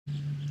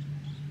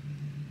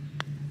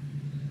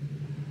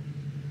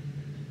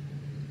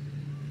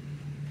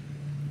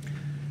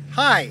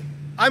Hi,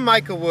 I'm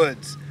Michael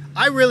Woods.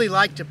 I really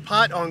like to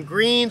putt on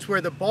greens where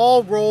the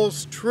ball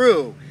rolls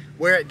true,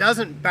 where it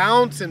doesn't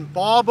bounce and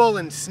bobble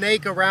and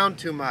snake around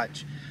too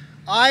much.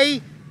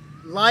 I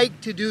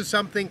like to do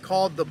something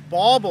called the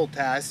Bobble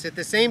Test at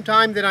the same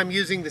time that I'm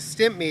using the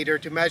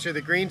Stimpmeter to measure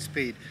the green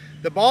speed.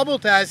 The Bobble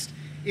Test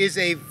is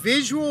a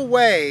visual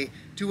way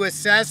to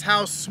assess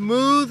how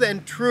smooth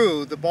and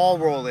true the ball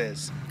roll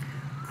is.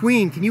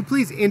 Queen, can you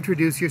please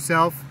introduce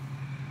yourself?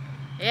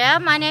 Yeah,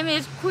 my name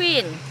is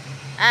Queen.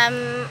 I'm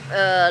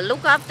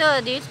look after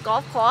this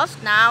golf course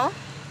now.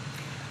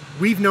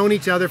 We've known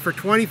each other for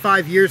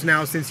 25 years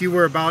now, since you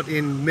were about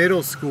in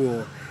middle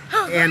school.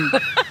 And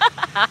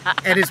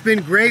it's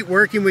been great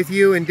working with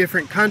you in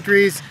different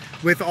countries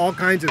with all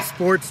kinds of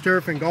sports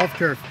turf and golf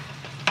turf.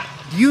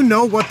 Do you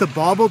know what the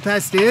Bobble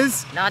Test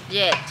is? Not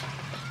yet.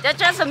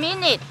 Just a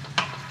minute.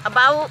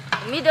 About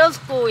middle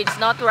school, it's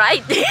not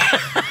right.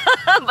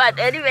 But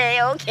anyway,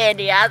 okay,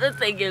 the other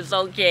thing is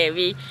okay.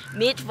 We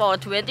meet for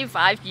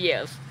 25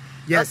 years.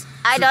 Yes.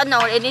 I don't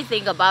know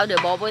anything about the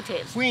Bobble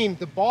Test. Queen,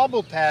 the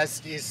Bobble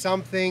Test is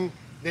something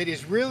that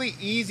is really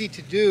easy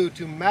to do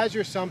to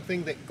measure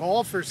something that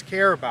golfers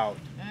care about.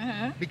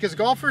 Because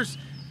golfers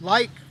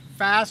like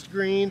fast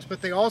greens,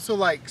 but they also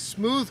like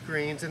smooth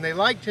greens, and they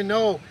like to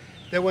know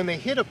that when they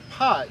hit a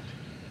putt,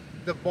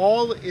 the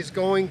ball is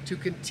going to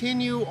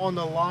continue on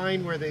the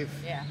line where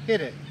they've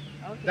hit it.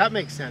 Okay. That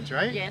makes sense,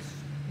 right? Yes.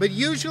 But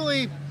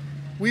usually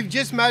we've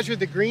just measured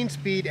the green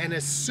speed and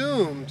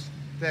assumed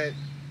that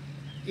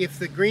if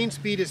the green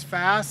speed is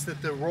fast,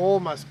 that the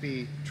roll must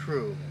be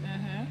true.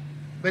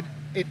 But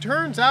it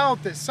turns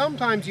out that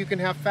sometimes you can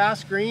have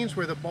fast greens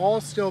where the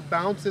ball still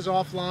bounces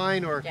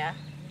offline or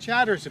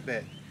chatters a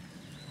bit.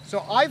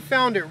 So I've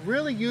found it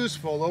really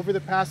useful over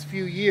the past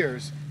few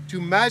years to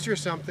measure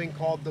something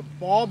called the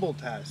Bobble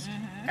Test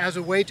as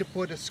a way to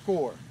put a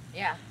score.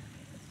 Yeah.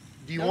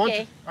 Do you want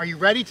to, are you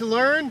ready to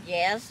learn?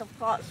 Yes, of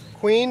course.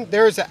 Queen,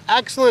 there's an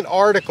excellent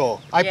article.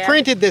 I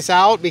printed this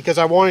out because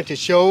I wanted to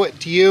show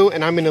it to you,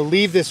 and I'm going to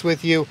leave this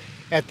with you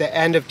at the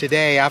end of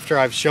today after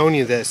I've shown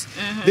you this.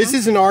 This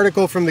is an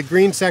article from the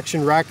Green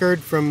Section Record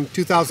from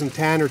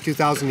 2010 or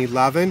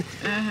 2011,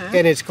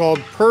 and it's called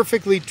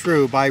Perfectly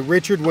True by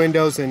Richard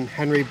Windows and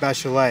Henry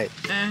Bachelet.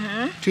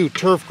 Two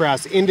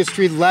turfgrass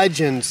industry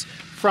legends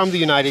from the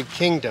United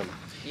Kingdom.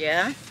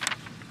 Yeah.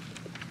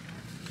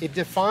 It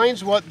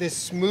defines what this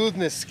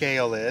smoothness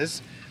scale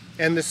is,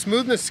 and the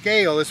smoothness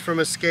scale is from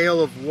a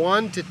scale of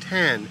 1 to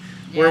 10,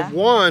 where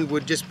 1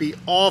 would just be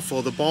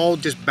awful, the ball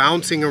just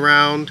bouncing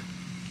around,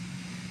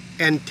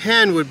 and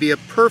 10 would be a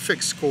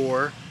perfect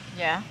score,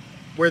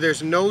 where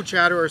there's no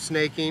chatter or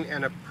snaking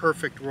and a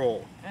perfect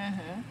roll.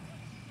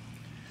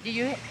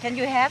 Can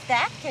you have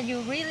that? Can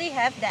you really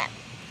have that?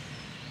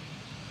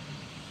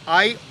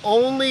 I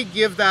only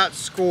give that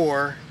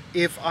score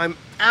if I'm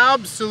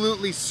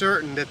absolutely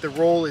certain that the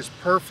roll is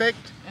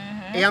perfect,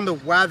 and the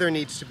weather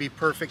needs to be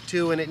perfect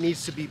too, and it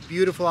needs to be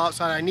beautiful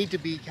outside. I need to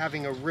be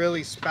having a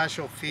really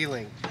special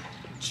feeling.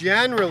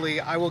 Generally,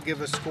 I will give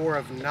a score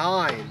of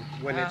 9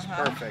 when it's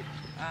perfect.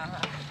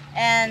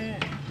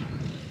 And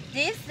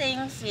these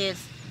things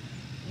is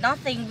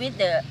nothing with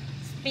the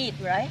speed,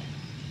 right?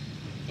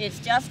 It's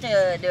just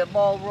the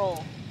ball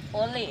roll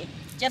only.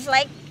 Just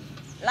like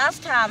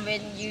last time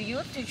when you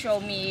used to show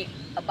me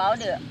about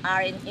the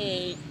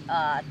RNA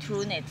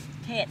trueness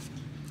test.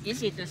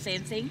 Is it the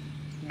same thing?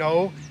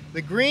 No,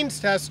 the greens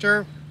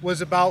tester was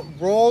about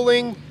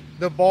rolling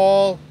the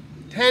ball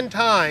 10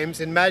 times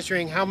and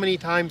measuring how many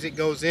times it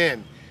goes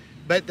in.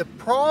 But the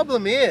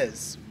problem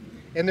is,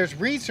 and there's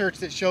research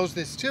that shows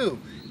this too,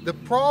 the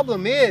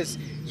problem is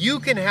you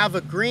can have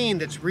a green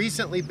that's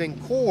recently been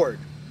cored.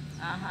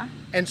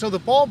 And so the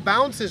ball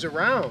bounces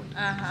around.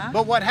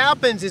 But what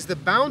happens is the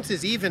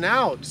bounces even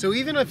out. So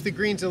even if the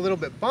green's a little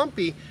bit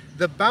bumpy,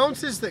 the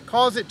bounces that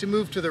cause it to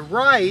move to the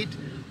right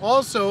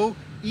also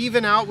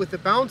even out with the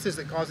bounces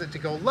that cause it to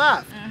go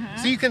left.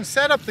 So you can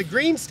set up the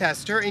greens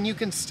tester and you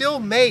can still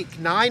make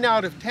 9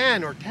 out of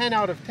 10 or 10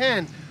 out of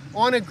 10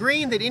 on a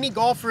green that any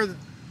golfer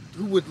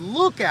who would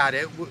look at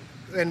it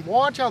and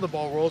watch how the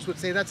ball rolls would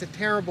say that's a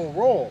terrible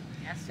roll.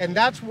 And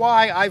that's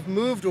why I've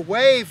moved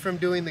away from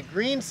doing the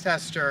greens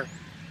tester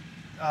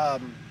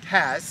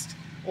test,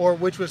 or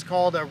which was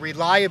called a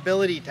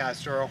reliability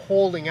test or a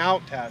holding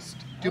out test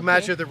to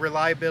measure the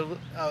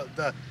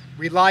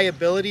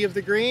reliability of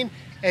the green.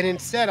 And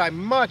instead, I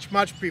much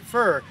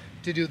prefer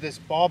to do this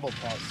Bobble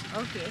Test.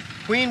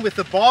 Queen, with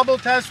the Bobble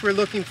Test, we're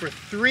looking for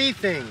 3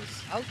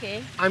 things.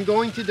 I'm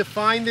going to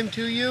define them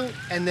to you,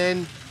 and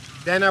then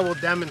I will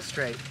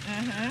demonstrate.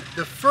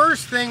 The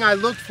first thing I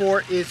look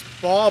for is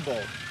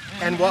bobble.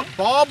 And what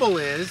bobble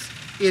is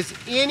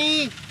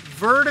any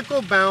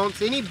vertical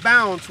bounce, any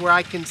bounce where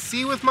I can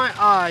see with my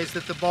eyes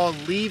that the ball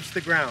leaves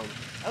the ground.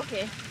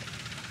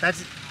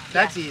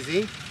 That's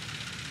easy.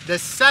 The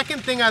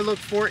second thing I look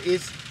for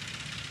is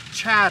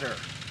chatter.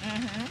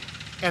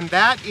 And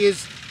that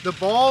is the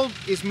ball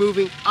is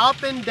moving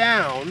up and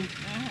down,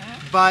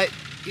 but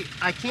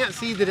I can't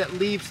see that it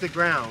leaves the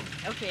ground.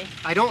 Okay.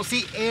 I don't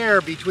see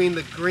air between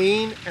the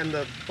green and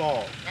the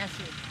ball. That's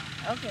it.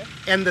 Okay.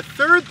 And the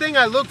third thing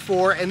I look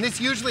for, and this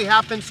usually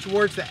happens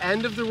towards the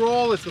end of the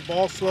roll as the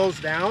ball slows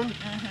down,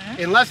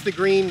 unless the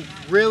green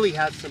really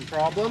has some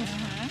problems.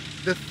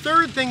 The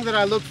third thing that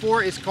I look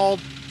for is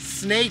called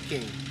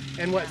snaking.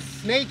 And what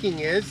snaking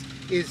is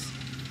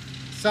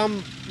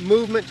some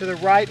movement to the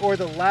right or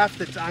the left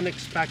that's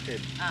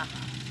unexpected. I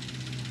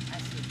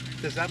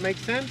see. Does that make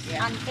sense?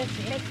 Yeah.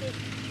 Unexpected.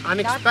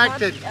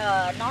 Unexpected.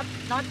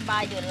 Not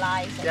by the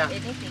lines or Yeah.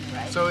 anything,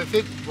 right? So if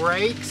it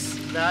breaks,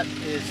 that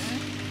is,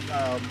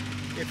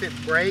 if it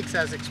breaks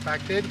as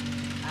expected,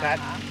 that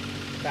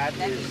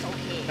is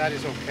okay. That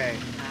is okay. Okay.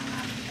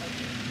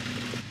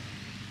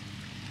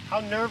 How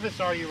nervous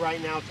are you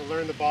right now to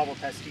learn the bobble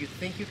test? Do you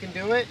think you can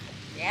do it?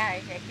 Yeah, I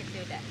can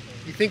do that.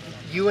 You think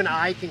you and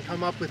I can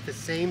come up with the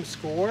same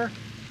score?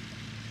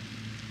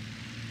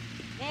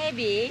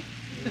 Maybe.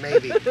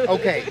 Maybe.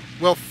 Okay,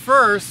 well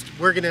first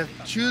we're going to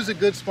choose a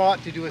good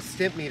spot to do a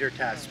stimp meter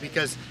test,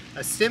 because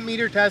a stimp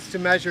meter test to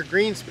measure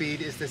green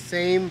speed is the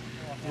same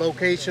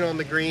location on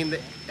the green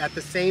that at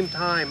the same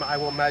time I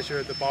will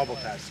measure the bobble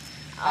test.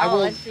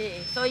 I see.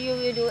 So you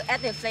will do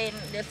at the same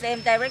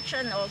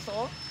direction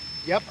also?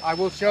 Yep, I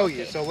will show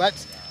you. Okay. So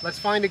let's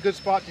find a good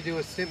spot to do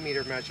a stimp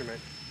meter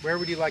measurement. Where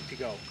would you like to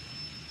go?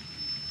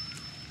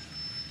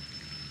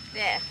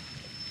 There.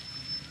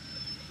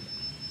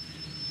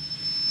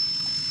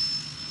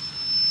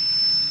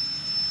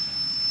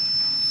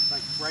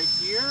 Like right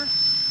here?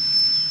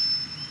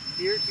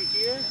 Here to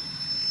here?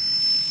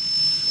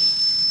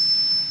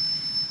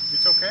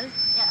 It's okay?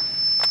 Yeah.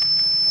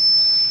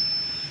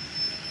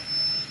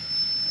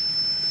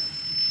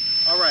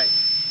 All right.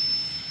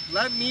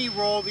 Let me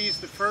roll these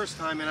the first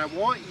time, and I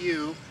want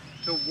you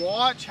to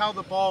watch how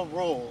the ball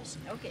rolls.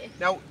 Okay.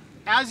 Now,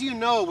 as you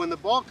know, when the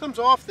ball comes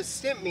off the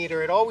stimp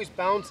meter, it always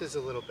bounces a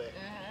little bit.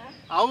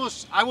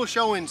 I will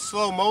show in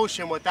slow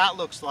motion what that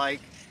looks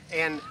like,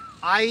 and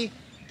I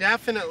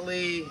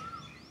definitely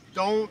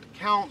don't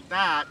count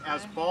that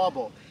as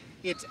bobble.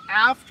 It's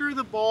after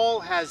the ball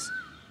has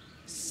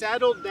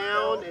settled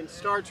down and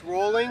starts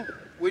rolling,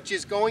 which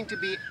is going to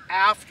be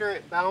after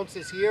it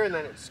bounces here and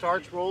then it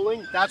starts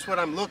rolling. That's what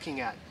I'm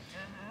looking at.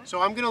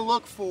 So I'm going to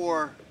look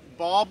for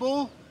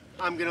bobble,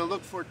 I'm going to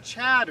look for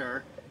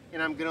chatter,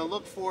 and I'm going to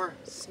look for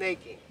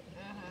snaking.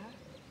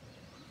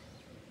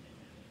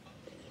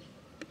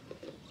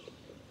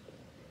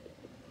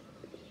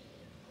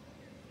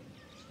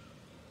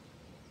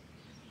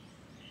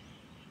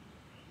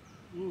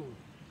 Ooh,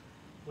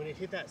 when it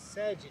hit that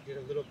sedge, it did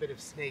a little bit of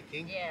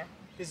snaking. Yeah.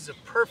 This is a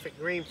perfect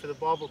green for the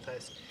bobble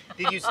test.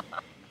 Did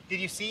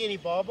you see any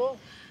bobble?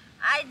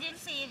 I did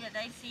see that.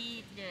 I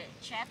see the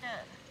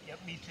chatter. Yep,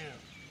 me too.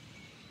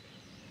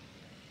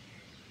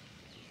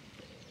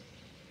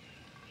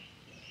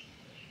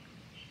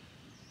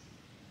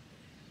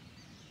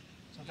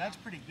 So that's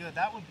pretty good.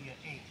 That would be an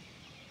 8.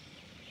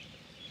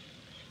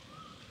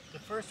 The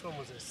first one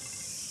was a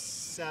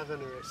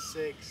 7 or a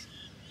 6.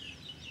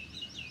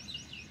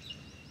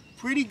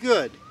 Pretty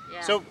good.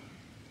 Yeah.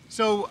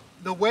 So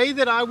the way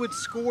that I would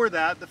score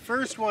that, the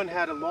first one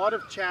had a lot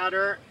of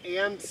chatter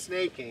and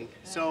snaking.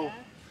 So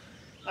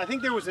I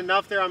think there was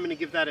enough there. I'm going to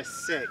give that a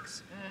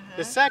 6.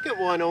 The second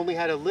one only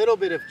had a little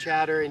bit of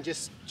chatter in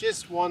just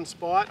one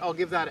spot. I'll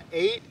give that an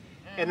 8.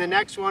 And the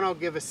next one I'll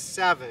give a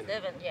 7.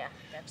 7, yeah.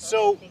 That's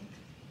So- what I think.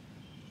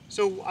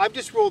 So I've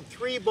just rolled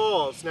 3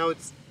 balls. Now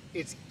it's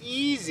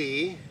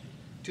easy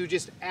to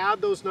just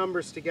add those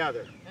numbers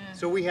together.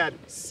 So we had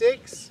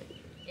 6,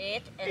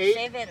 8 and 8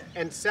 7.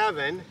 and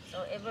 7.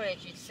 So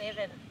average is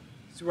 7.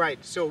 Right.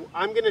 So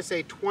I'm going to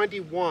say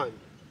 21.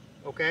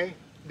 Okay?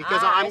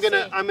 Because I I'm see.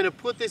 going to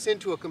put this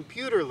into a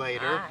computer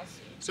later. I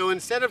see. So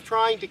instead of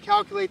trying to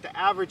calculate the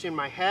average in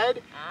my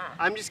head, Ah.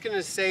 I'm just going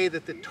to say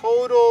that the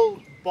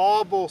total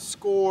bobble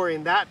score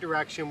in that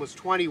direction was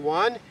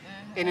 21,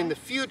 and in the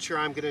future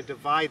I'm going to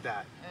divide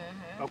that.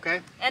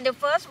 Okay? And the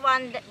first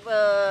one,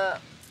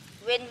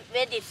 when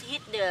it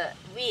hit the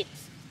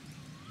weeds,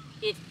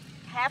 it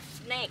have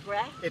snake,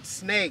 right? It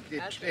snaked.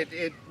 Okay.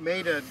 It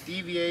made a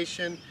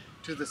deviation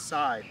to the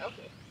side.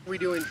 Okay. We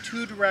do in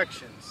 2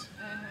 directions,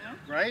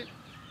 right?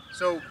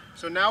 So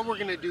now we're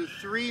going to do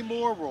 3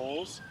 more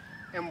rolls,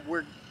 and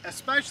we're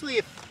especially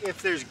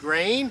if there's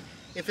grain,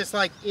 if it's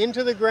like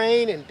into the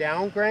grain and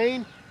down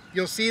grain,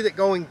 you'll see that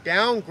going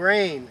down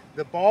grain,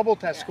 the bobble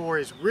test score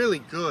is really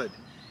good.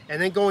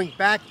 And then going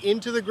back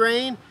into the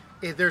grain,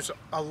 there's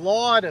a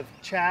lot of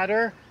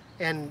chatter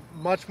and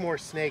much more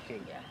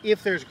snaking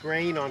if there's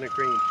grain on a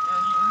green.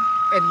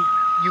 And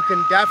you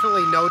can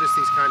definitely notice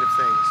these kind of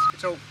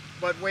things. So,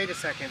 but wait a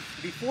second,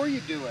 before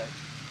you do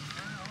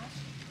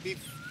it,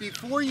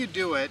 before you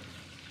do it,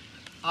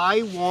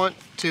 I want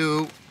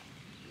to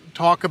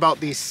talk about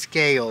these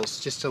scales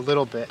just a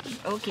little bit.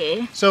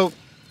 Okay. So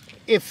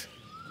if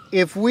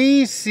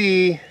we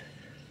see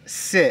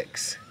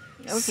 6,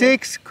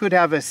 6 could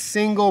have a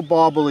single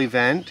bobble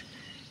event,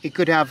 it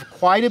could have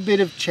quite a bit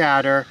of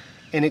chatter,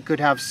 and it could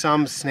have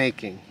some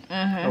snaking.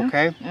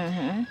 Okay?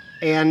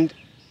 And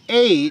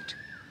 8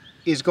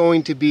 is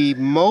going to be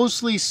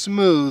mostly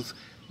smooth,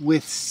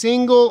 with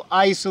single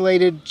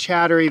isolated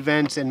chatter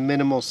events and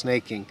minimal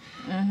snaking.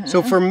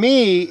 So for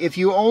me, if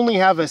you only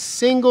have a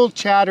single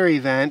chatter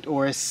event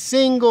or a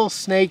single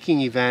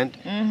snaking event,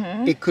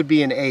 it could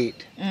be an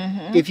 8.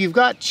 If you've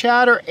got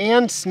chatter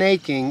and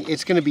snaking,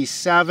 it's going to be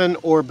 7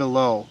 or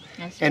below.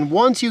 And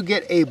once you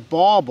get a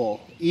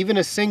bobble, even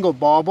a single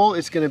bobble,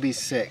 it's going to be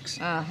 6.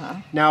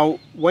 Now,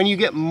 when you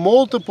get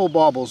multiple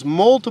bobbles,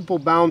 multiple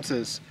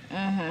bounces,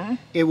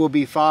 it will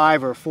be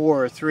 5 or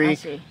 4 or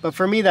 3. But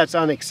for me, that's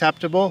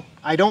unacceptable.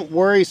 I don't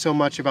worry so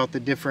much about the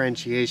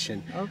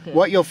differentiation.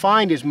 What you'll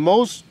find is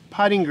most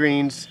putting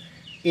greens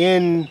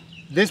in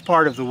this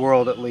part of the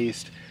world, at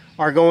least,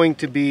 are going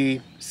to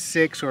be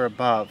 6 or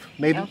above.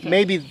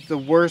 Maybe the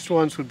worst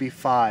ones would be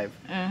 5.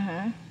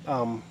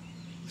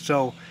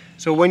 So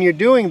when you're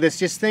doing this,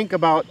 just think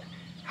about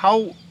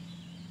how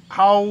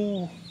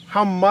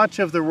much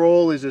of the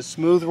roll is a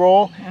smooth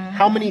roll,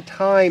 how many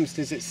times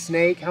does it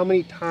snake, how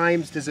many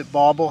times does it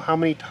bobble, how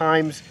many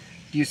times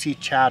do you see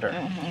chatter.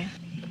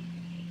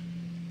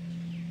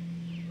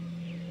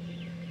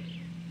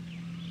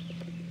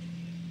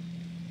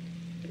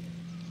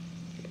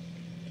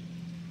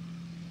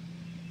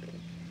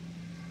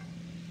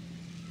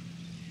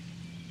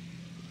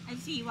 I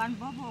see one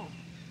bubble.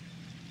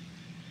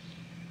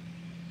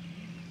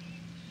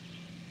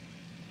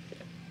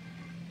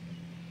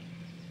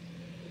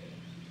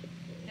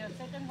 The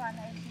second one,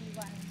 I see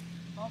one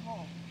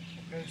bubble.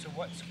 Okay, so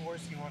what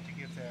scores do you want to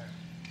give there?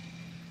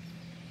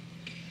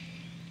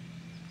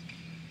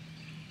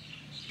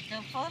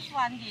 The first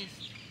one is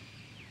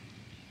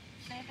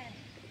 7.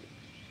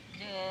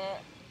 The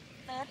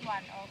third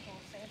one also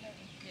 7.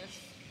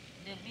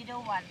 The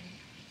middle one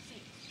 6.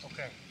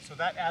 Okay, so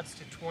that adds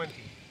to 20,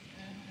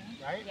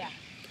 right? Yeah.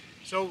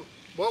 So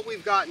what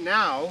we've got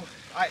now,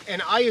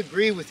 and I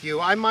agree with you,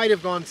 I might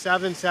have gone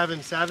 7,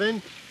 7,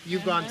 7.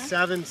 You've gone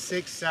 7,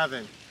 6,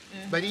 7.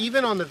 But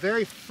even on the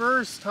very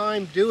first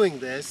time doing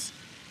this,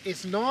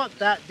 it's not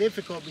that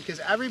difficult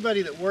because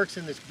everybody that works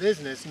in this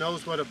business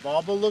knows what a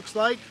bobble looks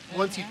like.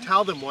 Once you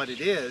tell them what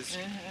it is,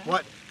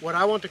 what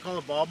I want to call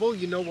a bobble,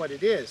 you know what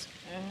it is.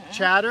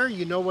 Chatter,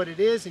 you know what it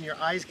is and your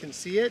eyes can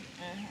see it.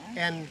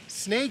 And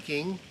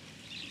snaking,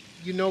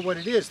 you know what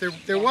it is.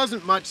 There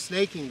wasn't much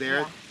snaking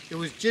there. It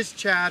was just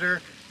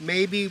chatter,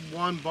 maybe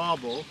one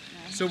bobble.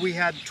 So we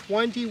had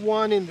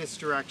 21 in this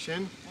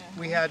direction.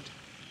 We had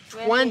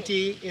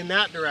 20 in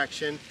that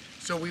direction.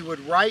 So we would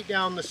write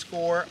down the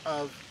score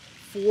of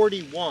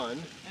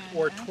 41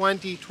 or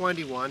 20,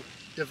 21,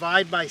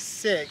 divide by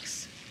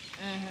 6,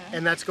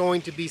 and that's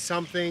going to be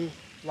something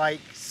like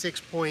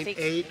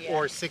 6.8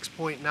 or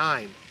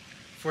 6.9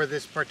 for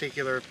this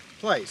particular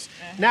place.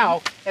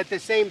 Now, at the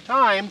same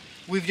time,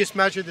 we've just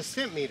measured the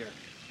stimp meter.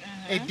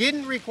 It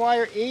didn't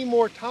require any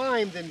more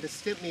time than the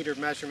stimp meter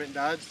measurement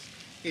does.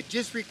 It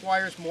just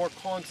requires more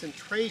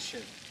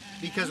concentration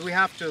because we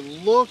have to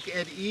look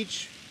at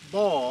each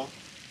ball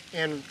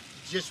and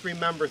just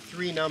remember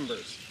 3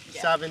 numbers.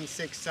 7,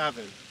 6,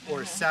 7,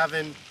 or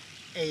 7,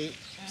 8,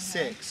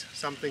 6,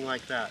 something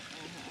like that.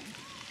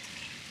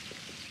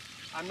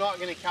 I'm not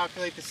going to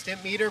calculate the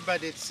stimp meter,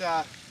 but it's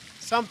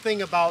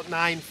something about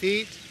 9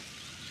 feet,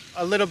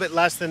 a little bit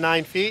less than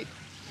 9 feet.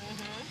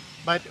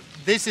 But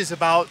this is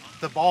about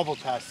the Bobble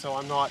Test, so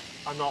I'm not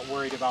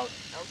worried about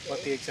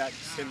what the exact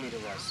stimp meter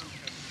was.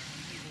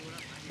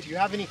 Do you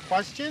have any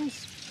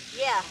questions?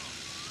 Yeah.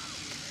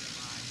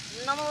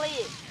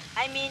 Normally,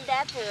 I mean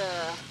that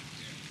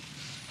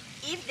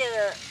if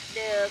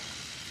the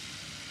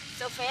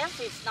surface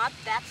is not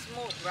that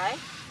smooth, right?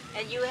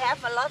 And you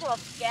have a lot of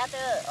scatter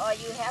or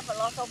you have a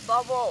lot of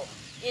bubble,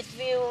 it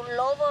will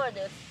lower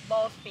the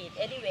ball speed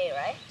anyway,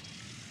 right?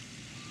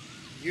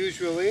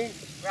 Usually.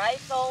 Right,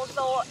 so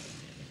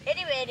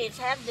anyway, it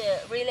have the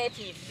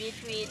relative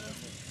between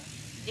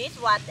this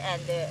one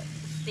and the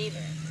stimp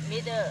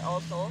meter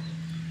also.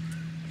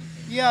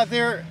 Yeah,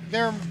 there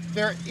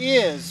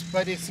is,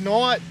 but it's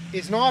not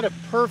a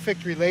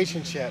perfect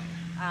relationship.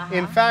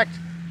 In fact,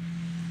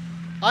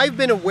 I've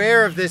been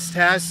aware of this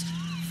test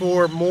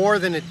for more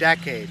than a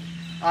decade.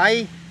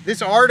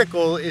 This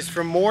article is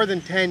from more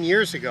than 10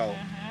 years ago,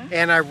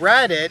 and I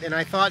read it and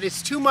I thought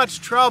it's too much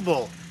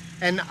trouble,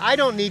 and I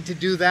don't need to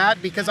do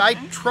that because I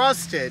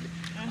trusted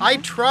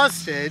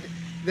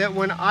that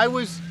when I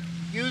was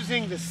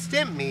using the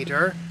stimp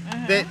meter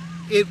that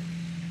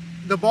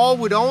the ball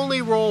would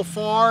only roll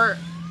far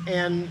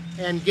and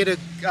get a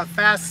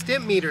fast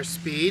stimp meter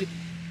speed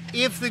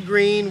if the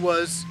green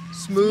was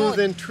smooth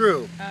and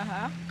true.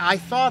 I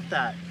thought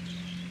that.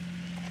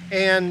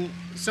 And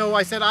so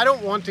I said, I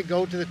don't want to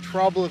go to the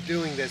trouble of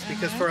doing this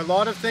because for a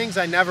lot of things,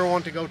 I never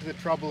want to go to the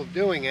trouble of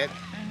doing it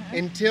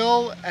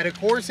until at a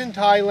course in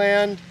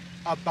Thailand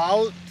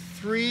about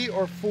 3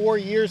 or 4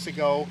 years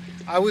ago,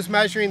 I was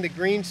measuring the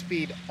green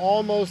speed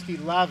almost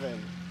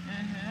 11.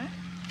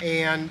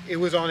 And it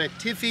was on a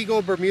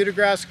Tifigo Bermuda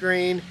grass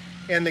green,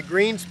 and the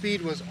green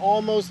speed was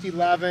almost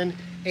 11,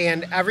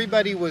 and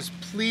everybody was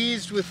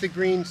pleased with the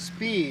green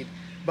speed.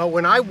 But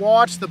when I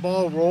watched the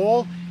ball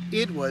roll,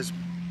 it was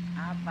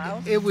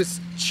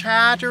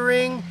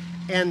chattering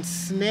and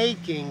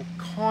snaking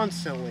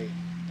constantly.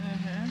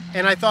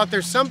 And I thought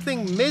there's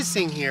something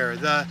missing here.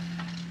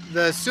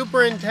 The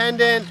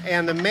superintendent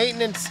and the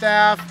maintenance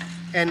staff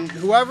and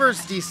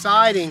whoever's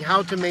deciding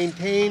how to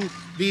maintain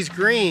these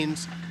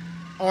greens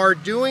are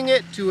doing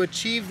it to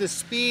achieve the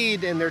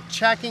speed, and they're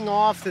checking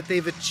off that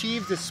they've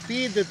achieved the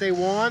speed that they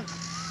want,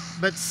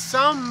 but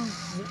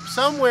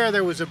somewhere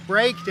there was a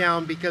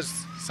breakdown because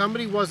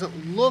somebody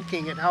wasn't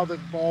looking at how the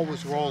ball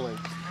was rolling.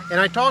 And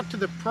I talked to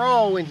the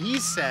pro, and he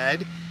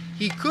said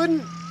he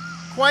couldn't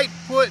quite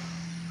put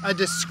a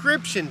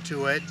description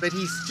to it, but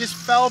he just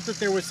felt that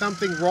there was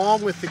something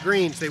wrong with the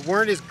greens. They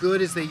weren't as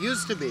good as they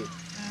used to be.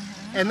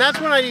 And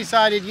that's when I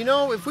decided, you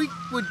know, if we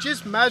would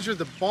just measure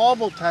the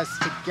Bobble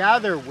Test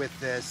together with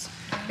this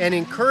and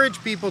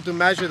encourage people to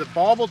measure the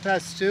Bobble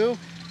Test too,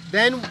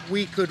 then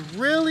we could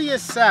really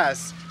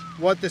assess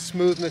what the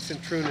smoothness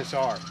and trueness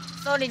are.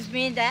 So this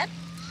means that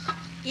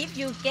if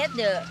you get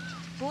the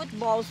good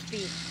ball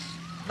speed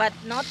but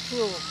not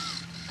true,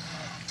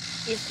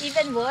 it's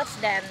even worse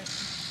than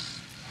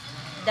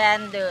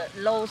the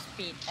low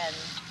speed and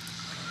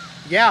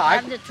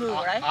the true,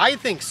 right? I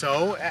think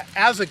so.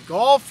 As a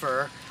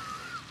golfer,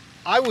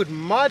 I would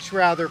much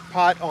rather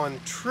putt on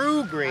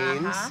true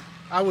greens.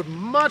 I would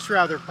much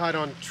rather putt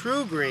on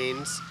true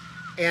greens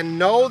and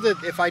know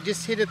that if I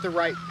just hit it the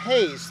right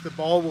pace, the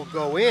ball will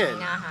go in.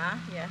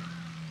 Yeah.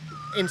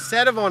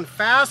 Instead of on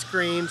fast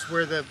greens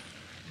where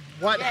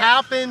what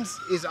happens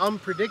is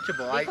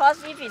unpredictable.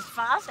 Because if it's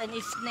fast and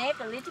it's snake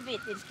a little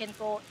bit, it can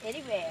go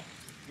anywhere.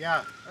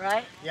 Yeah.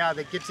 Right? Yeah,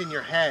 that gets in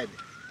your head.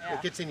 Yeah.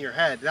 It gets in your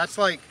head. That's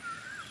like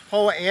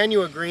Hoa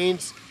Annua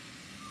greens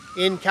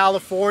in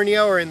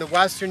California or in the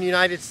western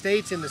United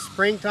States in the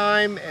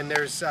springtime, and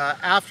there's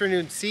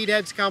afternoon seed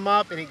heads come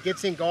up, and it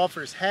gets in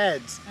golfers'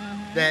 heads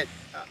that,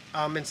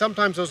 and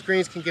sometimes those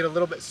greens can get a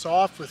little bit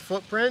soft with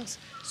footprints.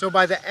 So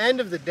by the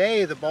end of the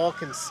day, the ball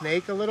can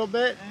snake a little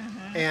bit,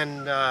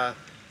 and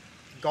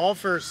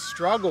golfers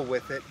struggle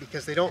with it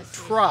because they don't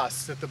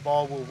trust that the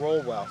ball will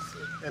roll well,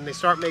 and they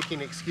start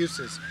making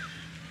excuses.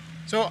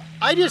 So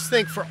I just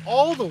think for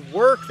all the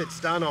work that's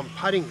done on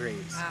putting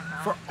greens,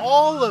 for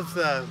all of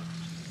the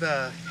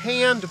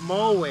hand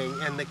mowing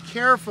and the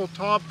careful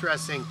top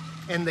dressing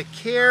and the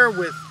care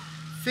with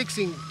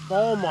fixing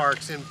ball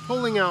marks and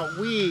pulling out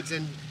weeds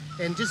and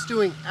just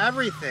doing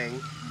everything,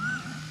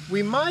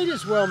 we might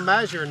as well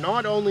measure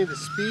not only the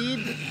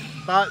speed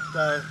but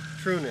the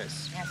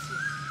trueness. Yes.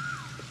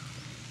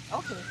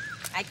 Okay,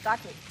 I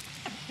got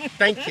it.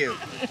 Thank you.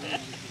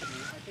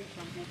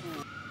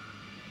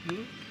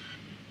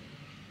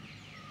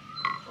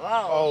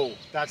 Wow. Oh,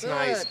 that's good.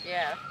 Nice.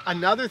 Yeah.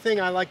 Another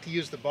thing I like to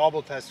use the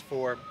Bobble Test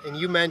for, and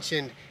you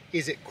mentioned,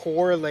 is it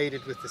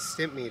correlated with the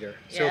stimp meter?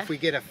 So if we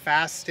get a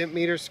fast stimp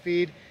meter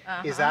speed,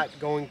 is that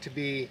going to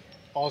be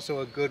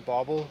also a good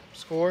bobble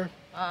score?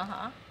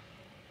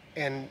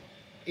 And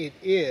it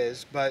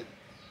is, but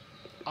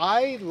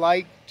I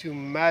like to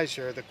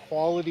measure the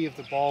quality of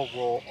the ball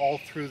roll all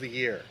through the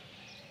year.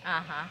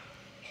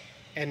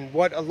 And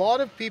what a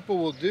lot of people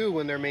will do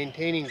when they're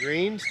maintaining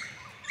greens,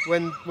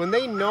 when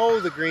they know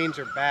the greens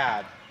are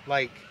bad,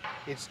 like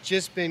it's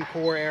just been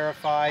core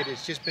aerified,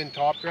 it's just been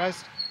top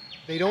dressed,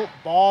 they don't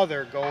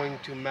bother going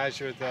to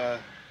measure the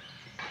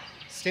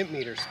stimp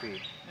meter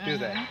speed, do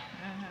they?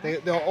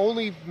 They'll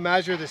only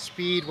measure the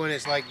speed when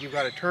it's like you've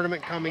got a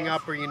tournament coming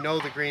up or you know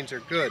the greens are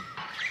good.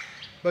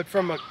 But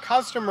from a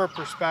customer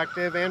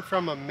perspective and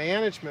from a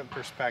management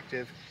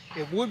perspective,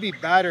 it would be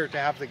better to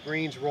have the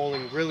greens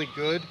rolling really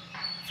good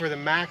for the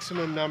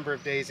maximum number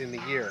of days in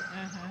the year.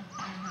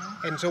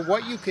 And so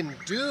what you can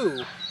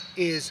do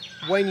is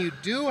when you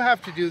do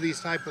have to do these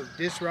type of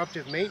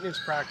disruptive maintenance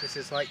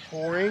practices like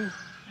coring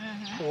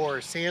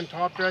or sand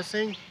top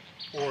dressing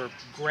or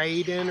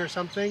grade in or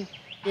something,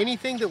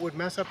 anything that would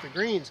mess up the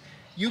greens,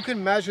 you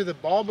can measure the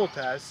Bobble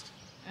Test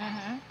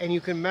and you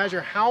can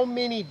measure how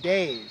many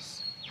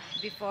days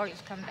before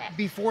it's come back.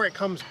 Before it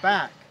comes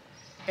back.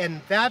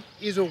 And that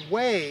is a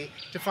way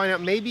to find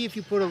out maybe if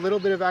you put a little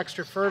bit of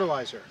extra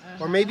fertilizer,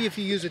 or maybe if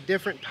you use a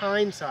different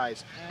tine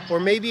size, or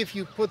maybe if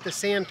you put the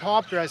sand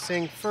top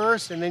dressing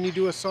first and then you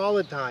do a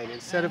solid tine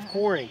instead of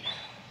coring.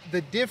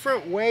 The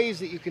different ways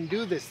that you can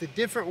do this, the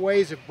different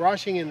ways of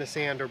brushing in the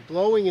sand or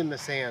blowing in the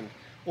sand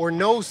or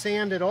no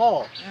sand at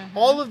all.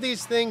 All of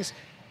these things,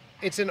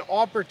 it's an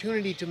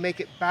opportunity to make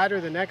it better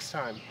the next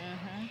time.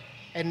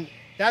 And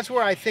that's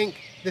where I think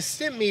the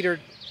stimp meter,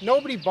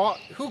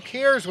 who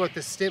cares what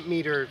the stimp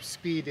meter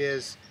speed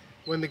is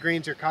when the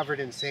greens are covered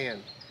in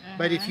sand?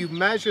 But if you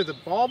measure the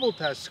Bobble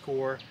Test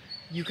score,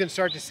 you can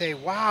start to say,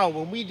 wow,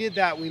 when we did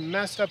that, we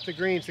messed up the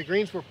greens. The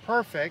greens were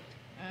perfect.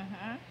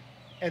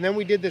 And then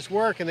we did this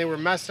work and they were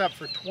messed up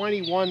for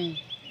 21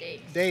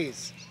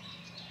 days.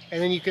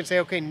 And then you can say,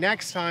 okay,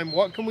 next time,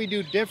 what can we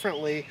do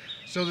differently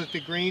so that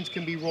the greens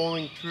can be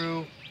rolling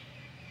through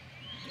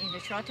in a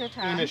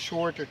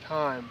shorter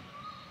time.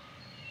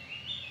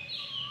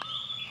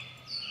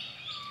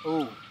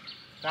 Oh,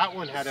 that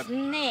one had a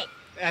snake.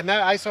 And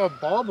I saw a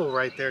bobble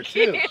right there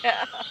too.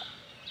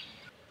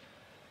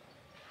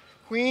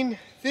 Queen,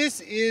 this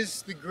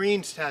is the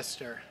greens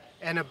tester.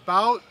 And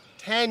about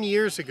 10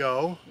 years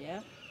ago,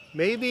 Yeah.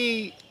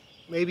 maybe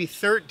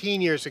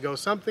 13 years ago,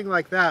 something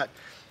like that.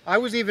 I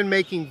was even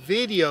making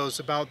videos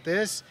about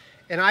this,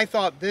 and I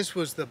thought this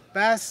was the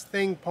best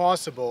thing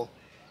possible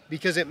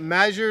because it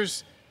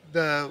measures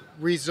the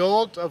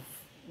result of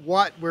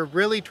what we're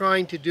really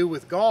trying to do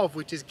with golf,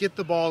 which is get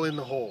the ball in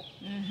the hole.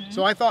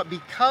 So I thought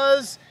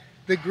because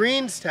the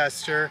greens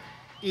tester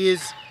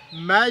is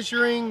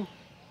measuring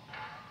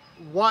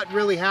what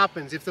really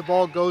happens if the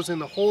ball goes in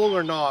the hole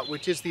or not,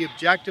 which is the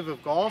objective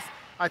of golf,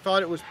 I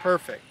thought it was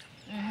perfect.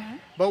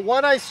 But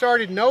what I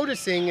started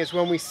noticing is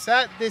when we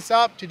set this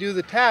up to do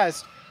the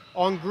test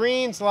on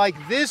greens like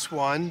this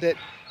one that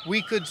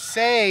we could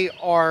say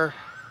are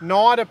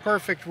not a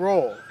perfect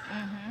roll.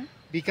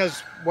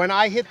 Because when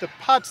I hit the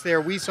putts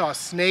there, we saw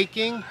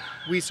snaking,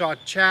 we saw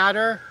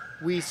chatter,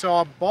 we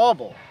saw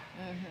bobble.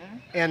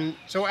 And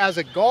so as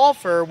a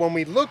golfer, when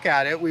we look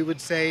at it, we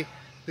would say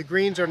the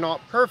greens are not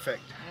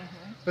perfect.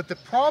 But the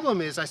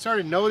problem is I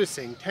started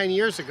noticing 10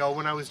 years ago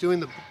when I was doing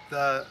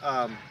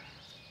the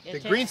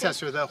greens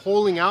tester, the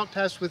holing out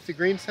test with the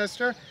greens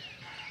tester,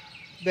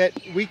 that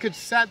we could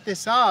set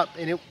this up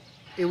and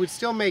it would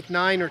still make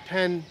 9 or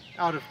 10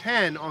 out of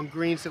 10 on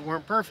greens that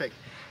weren't perfect.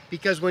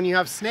 Because when you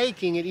have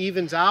snaking, it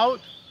evens out.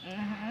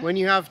 When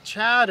you have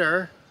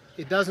chatter,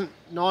 it doesn't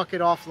knock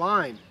it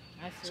offline.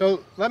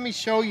 So let me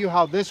show you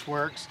how this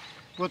works.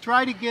 We'll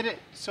try to get it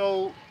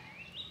so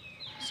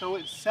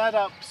it's set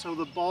up so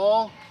the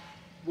ball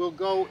will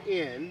go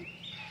in.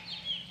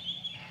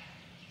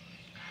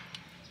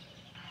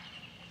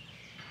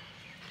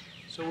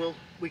 So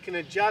we can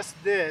adjust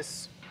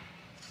this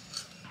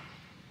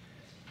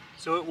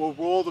so it will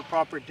roll the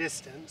proper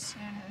distance.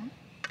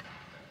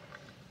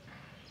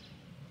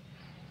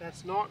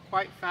 That's not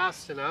quite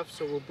fast enough,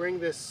 so we'll bring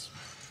this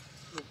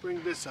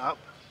up.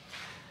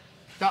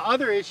 The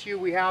other issue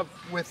we have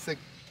with the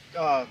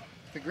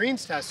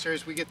greens tester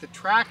is we get the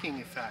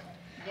tracking effect.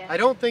 I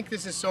don't think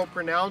this is so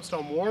pronounced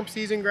on warm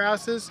season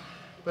grasses,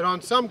 but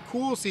on some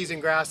cool season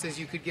grasses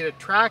you could get a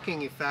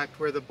tracking effect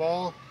where the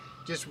ball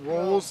just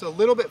rolls a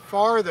little bit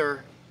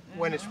farther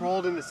when it's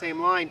rolled in the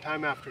same line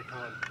time after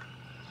time.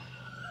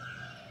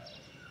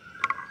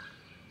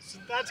 So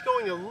that's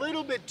going a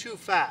little bit too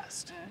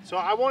fast. So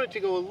I want it to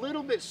go a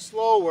little bit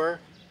slower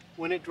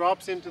when it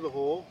drops into the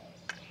hole.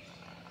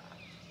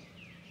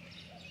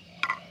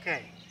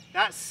 Okay,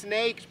 that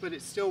snaked, but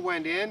it still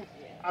went in.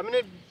 I'm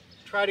going to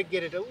try to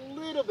get it a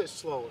little bit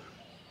slower.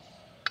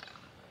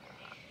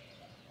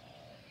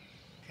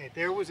 Okay,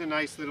 there was a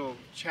nice little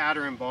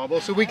chatter and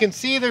bobble. So we can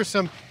see there's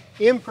some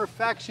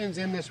imperfections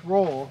in this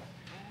roll.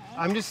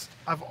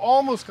 I've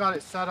almost got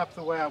it set up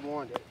the way I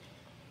want it.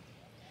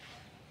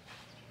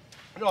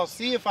 But I'll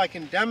see if I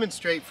can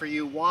demonstrate for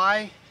you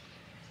why.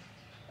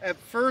 At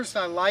first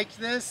I liked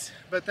this,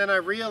 but then I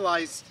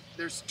realized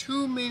there's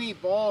too many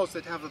balls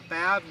that have a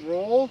bad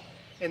roll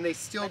and they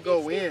still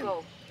go in.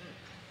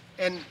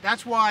 And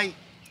that's why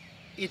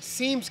it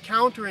seems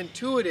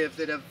counterintuitive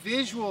that a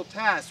visual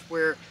test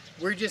where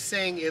we're just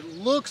saying it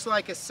looks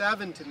like a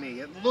 7 to me,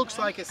 it looks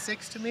like a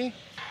 6 to me,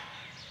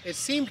 it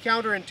seemed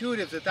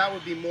counterintuitive that that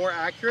would be more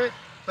accurate,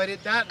 but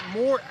that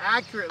more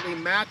accurately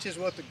matches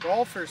what the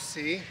golfers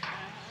see.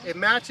 It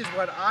matches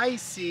what I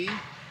see,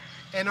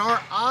 and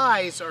our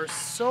eyes are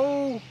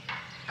so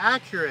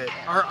accurate.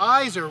 Our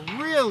eyes are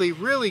really,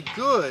 really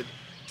good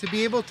to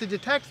be able to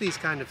detect these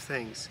kind of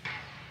things.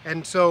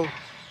 And so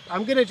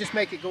I'm gonna just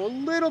make it go a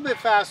little bit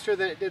faster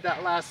than it did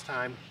that last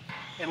time.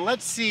 And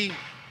let's see,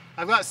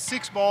 I've got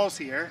 6 balls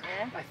here.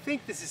 I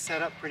think this is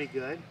set up pretty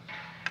good.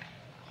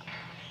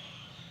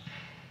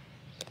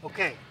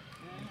 Okay,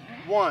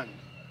 1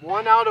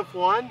 out of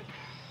 1.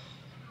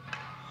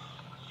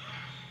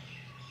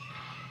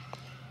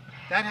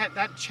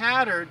 That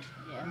chattered,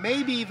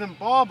 maybe even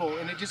bobble,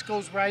 and it just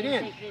goes right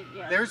in.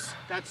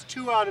 That's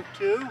 2 out of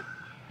 2.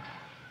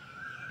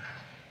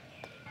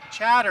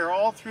 Chatter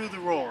all through the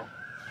roll.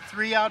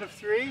 3 out of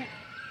 3.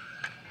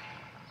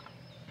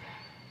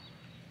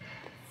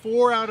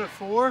 4 out of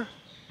 4.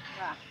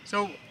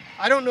 So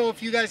I don't know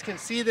if you guys can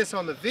see this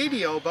on the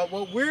video, but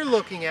what we're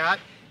looking at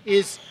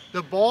is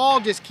the ball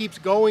just keeps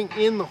going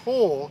in the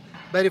hole,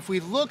 but if we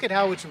look at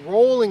how it's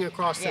rolling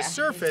across the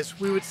surface,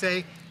 we would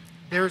say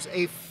there's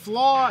a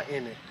flaw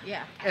in it.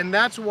 And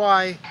that's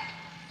why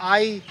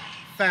I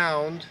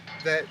found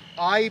that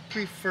I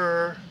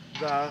prefer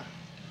the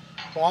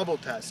Bobble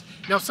Test.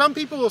 Now some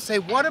people will say,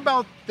 what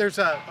about, there's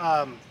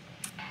a,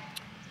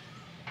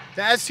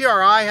 the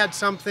SCRI had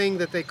something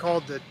that they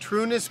called the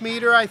trueness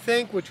meter, I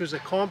think, which was a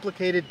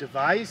complicated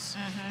device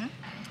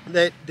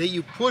that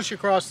you push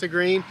across the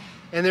green.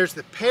 And there's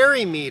the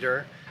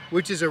perimeter,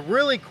 which is a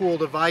really cool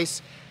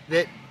device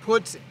that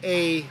puts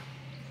a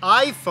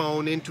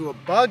iPhone into a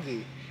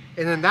buggy,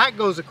 and then that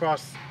goes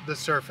across the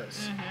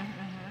surface,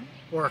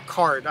 or a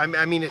cart.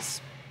 I mean,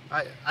 it's,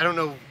 I don't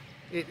know,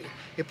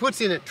 it puts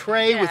in a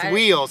tray with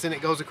wheels and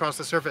it goes across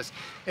the surface.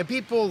 And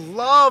people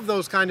love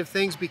those kind of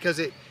things because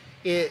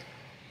it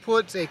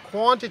puts a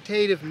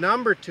quantitative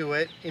number to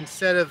it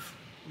instead of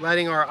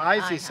letting our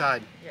eyes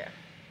decide.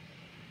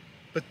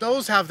 But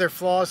those have their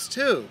flaws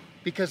too.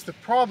 because the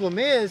problem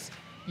is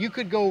you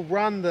could go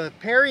run the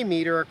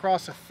perimeter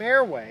across a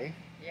fairway,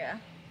 Yeah.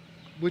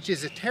 which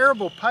is a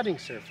terrible putting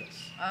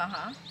surface.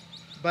 Uh-huh.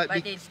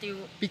 But it's still...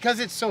 because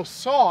it's so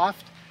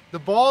soft, the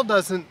ball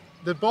doesn't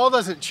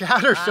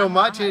chatter so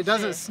much, and it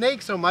doesn't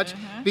snake so much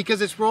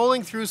because it's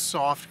rolling through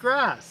soft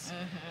grass.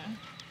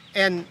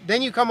 And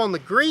then you come on the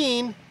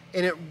green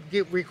and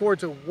it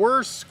records a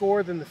worse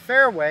score than the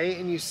fairway,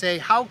 and you say,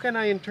 how can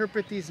I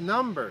interpret these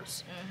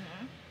numbers?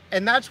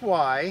 And that's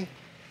why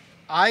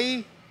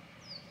I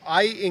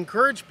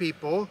encourage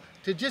people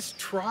to just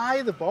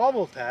try the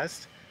Bobble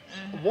Test.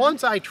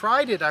 Once I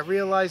tried it, I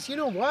realized, you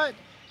know what?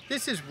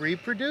 This is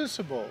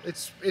reproducible.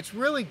 It's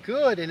really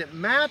good, and it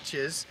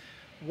matches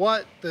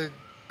what the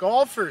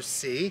golfers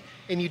see,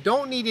 and you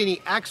don't need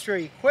any extra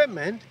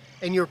equipment,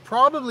 and you're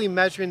probably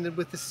measuring it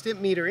with the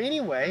stimp meter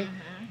anyway.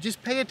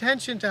 Just pay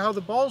attention to how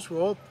the balls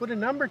roll, put a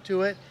number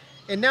to it,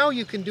 and now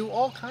you can do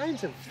all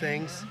kinds of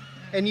things.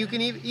 And you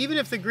can even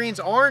if the greens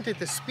aren't at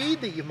the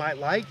speed that you might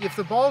like, if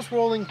the ball's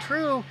rolling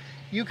true,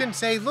 you can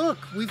say, look,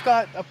 we've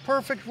got a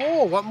perfect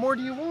roll. What more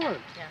do you want?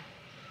 Yeah.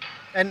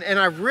 And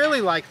I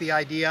really like the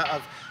idea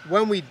of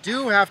when we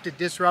do have to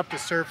disrupt the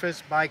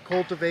surface by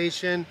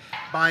cultivation,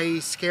 by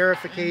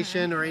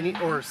scarification,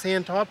 or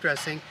sand top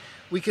dressing,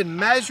 we can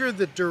measure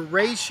the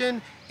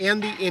duration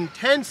and the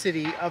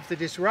intensity of the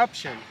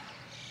disruption.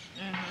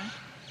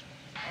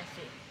 I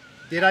see.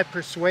 Did I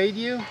persuade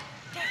you?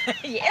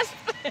 Yes.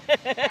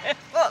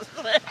 Of course.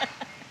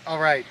 All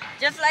right.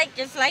 Just like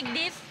this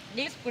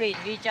green,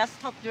 we just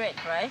top dress,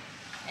 right?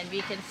 And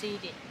we can see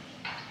it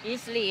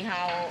easily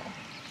how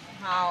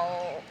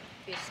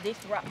it's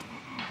disrupt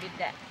with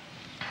that.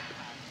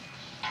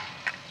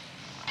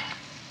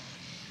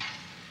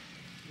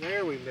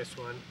 There, we missed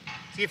one.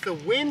 See, if the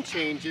wind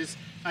changes,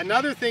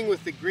 another thing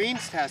with the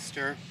greens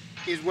tester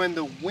is when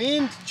the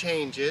wind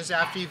changes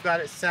after you've got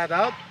it set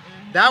up,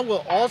 that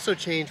will also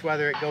change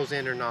whether it goes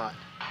in or not.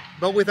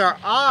 But with our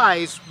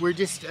eyes, we're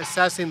just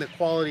assessing the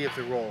quality of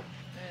the roll.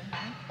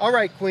 All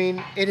right,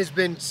 Queen, it has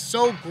been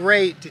so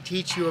great to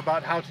teach you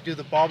about how to do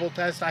the Bobble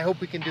Test. I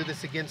hope we can do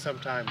this again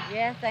sometime.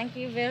 Yeah, thank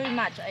you very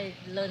much. I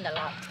learned a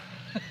lot.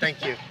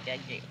 Thank you.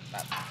 Thank you.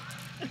 Bye.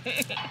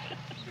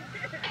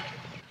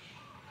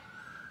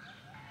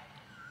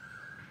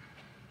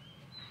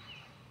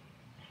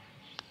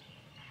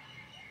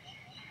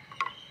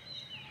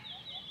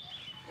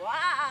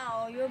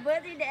 Wow, your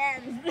birdie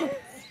dance.